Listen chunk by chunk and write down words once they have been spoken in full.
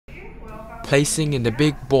Placing in the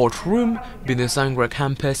big boardroom, Bina Nusantara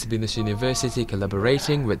campus, BINUS University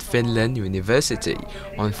collaborating with Finland University.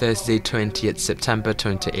 On Thursday, 20th September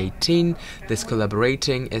 2018, this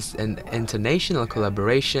collaborating is an international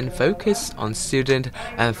collaboration focused on student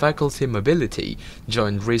and faculty mobility,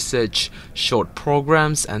 joint research, short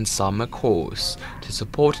programs and summer course to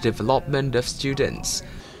support development of students.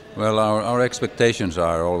 Well, our expectations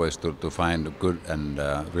are always to find good and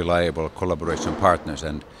reliable collaboration partners,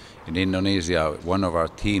 and in Indonesia one of our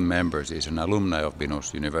team members is an alumni of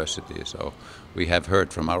BINUS University, so we have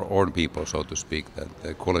heard from our own people, so to speak, that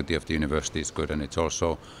the quality of the university is good and it's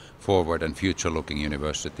also forward and future-looking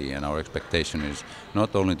university, and our expectation is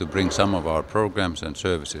not only to bring some of our programs and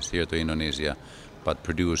services here to Indonesia, but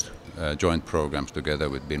produce joint programs together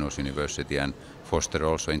with BINUS University and foster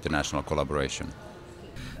also international collaboration.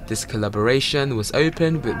 This collaboration was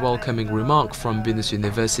opened with welcoming remark from BINUS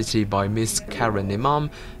University by Ms. Karen Imam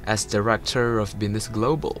as Director of BINUS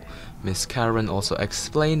Global. Ms. Karen also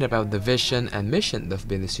explained about the vision and mission of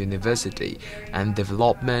BINUS University and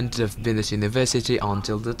development of BINUS University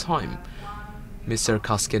until the time. Mr.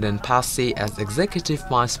 Kaskinen Passi, as Executive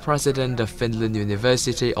Vice President of Finland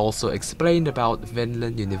University, also explained about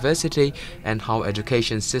Finland University and how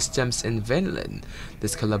education systems in Finland.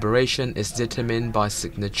 This collaboration is determined by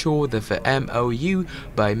signature of the MOU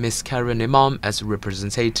by Ms. Karen Imam as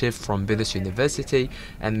representative from BINUS University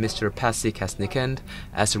and Mr. Passi Kaskinen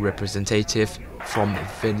as a representative from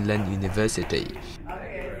Finland University.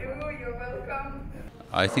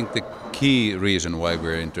 I think the key reason why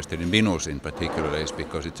we're interested in BINUS in particular is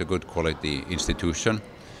because it's a good quality institution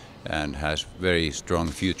and has very strong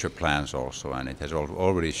future plans also, and it has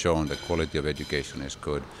already shown the quality of education is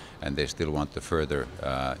good and they still want to further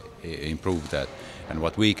improve that. And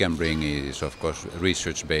what we can bring is of course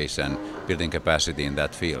research base and building capacity in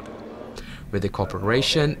that field. With the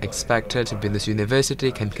cooperation expected, BINUS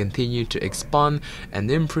University can continue to expand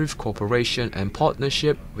and improve cooperation and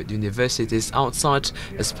partnership with universities outside,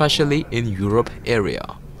 especially in Europe area.